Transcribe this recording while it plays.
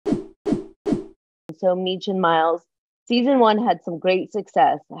so Meech and Myles, season 1 had some great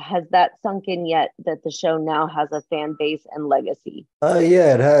success. Has that sunk in yet that the show now has a fan base and legacy?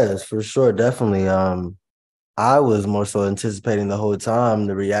 Yeah, it has for sure, definitely. I was more so anticipating the whole time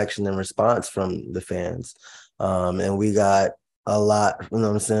the reaction and response from the fans. And we got a lot, you know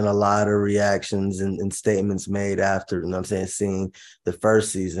what I'm saying, a lot of reactions and statements made after, you know what I'm saying, seeing the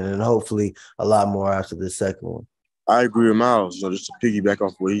first season, and hopefully a lot more after the second one. I agree with Myles. Just to piggyback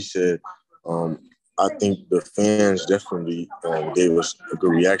off what he said, um, I think the fans definitely gave us a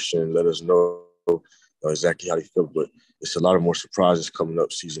good reaction and let us know exactly how they feel. But it's a lot of more surprises coming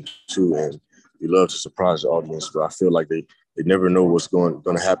up season 2, and we love to surprise the audience. But I feel like they never know what's going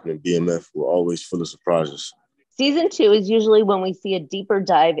to happen in BMF. We're always full of surprises. Season 2 is usually when we see a deeper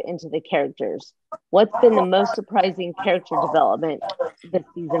dive into the characters. What's been the most surprising character development this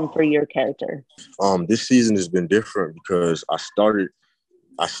season for your character? This season has been different because I started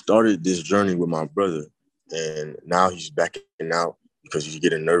this journey with my brother, and now he's backing out because he's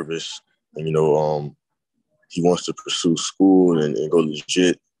getting nervous, and he wants to pursue school and go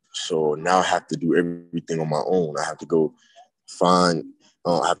legit. So now I have to do everything on my own. I have to go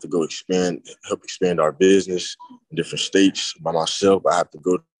help expand our business in different states by myself. I have to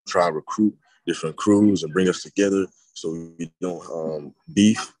go try and recruit different crews and bring us together so we don't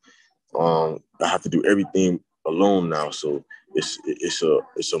beef. I have to do everything alone now. So it's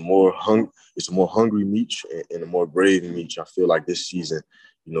a more hungry Meech and a more brave Meech. I feel like this season,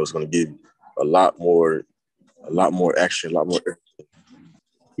 it's going to give a lot more action, a lot more.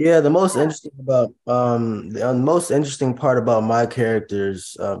 Yeah, the most interesting part about my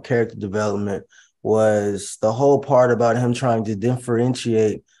character's character development was the whole part about him trying to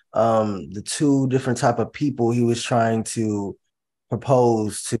differentiate the two different type of people he was trying to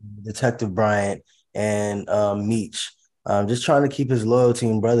propose to Detective Bryant and Meech. Just trying to keep his loyalty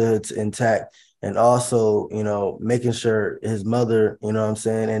and brotherhood intact, and also, making sure his mother, you know what I'm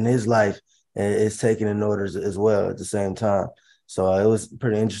saying, and his life is taken in order as well at the same time. So it was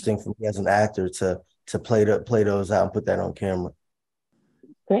pretty interesting for me as an actor to play those out and put that on camera.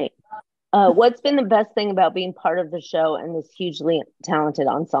 Great. What's been the best thing about being part of the show and this hugely talented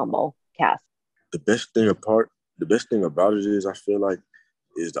ensemble cast? The best thing about it is I feel like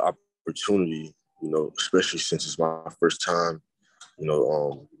is the opportunity, especially since it's my first time,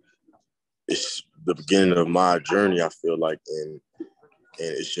 it's the beginning of my journey, I feel like, and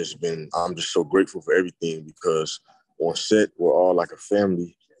it's just I'm just so grateful for everything because on set, we're all like a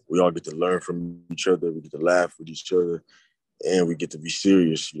family. We all get to learn from each other. We get to laugh with each other, and we get to be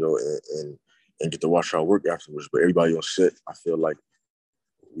serious, and get to watch our work afterwards. But everybody on set, I feel like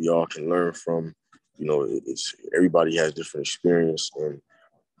we all can learn from. It's everybody has different experience, and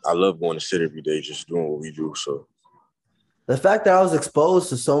I love going to set every day, just doing what we do. So the fact that I was exposed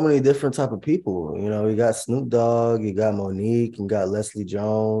to so many different type of people, you got Snoop Dogg, you got Monique, you got Leslie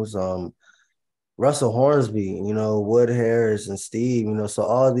Jones, Russell Hornsby, Wood Harris and Steve, so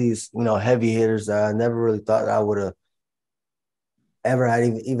all these, heavy hitters that I never really thought I would have ever had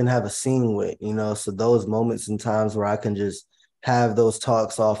even have a scene with, so those moments and times where I can just have those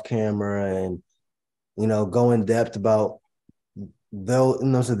talks off camera and, go in depth about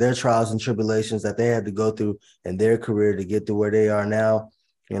so their trials and tribulations that they had to go through in their career to get to where they are now,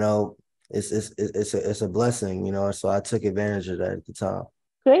 it's a blessing, so I took advantage of that at the time.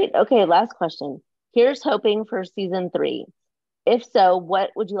 Great. Okay, last question. Here's hoping for season 3. If so, what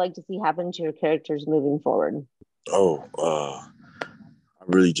would you like to see happen to your characters moving forward? I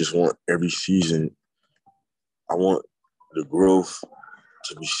really just want every season, I want the growth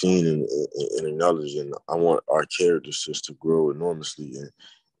to be seen and acknowledged, and I want our characters just to grow enormously,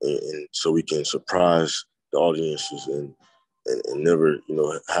 and so we can surprise the audiences and never,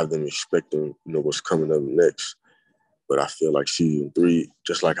 have them expecting, what's coming up next. But I feel like season 3,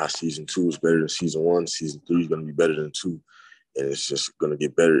 just like how season 2 is better than season 1, season 3 is going to be better than 2. And it's just going to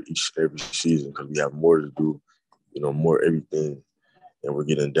get better each and every season because we have more to do, more everything. And we're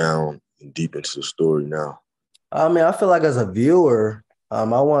getting down and deep into the story now. I mean, I feel like as a viewer, I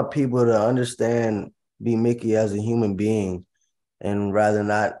want people to understand B. Mickey as a human being and rather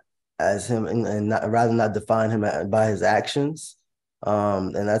not as him and rather not define him by his actions.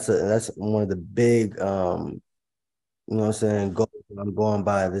 And that's one of the big goals I'm going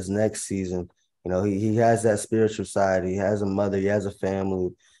by this next season. He has that spiritual side. He has a mother. He has a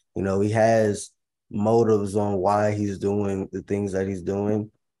family. He has motives on why he's doing the things that he's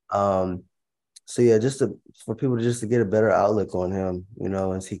doing. So yeah, for people to get a better outlook on him,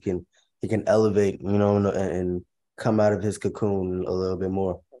 as he can elevate, and come out of his cocoon a little bit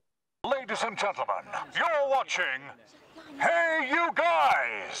more. Ladies and gentlemen, you're watching Hey You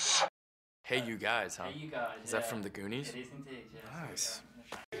Guys. Hey You Guys, huh? Hey You Guys. Is that from the Goonies? It is indeed, yes. Nice.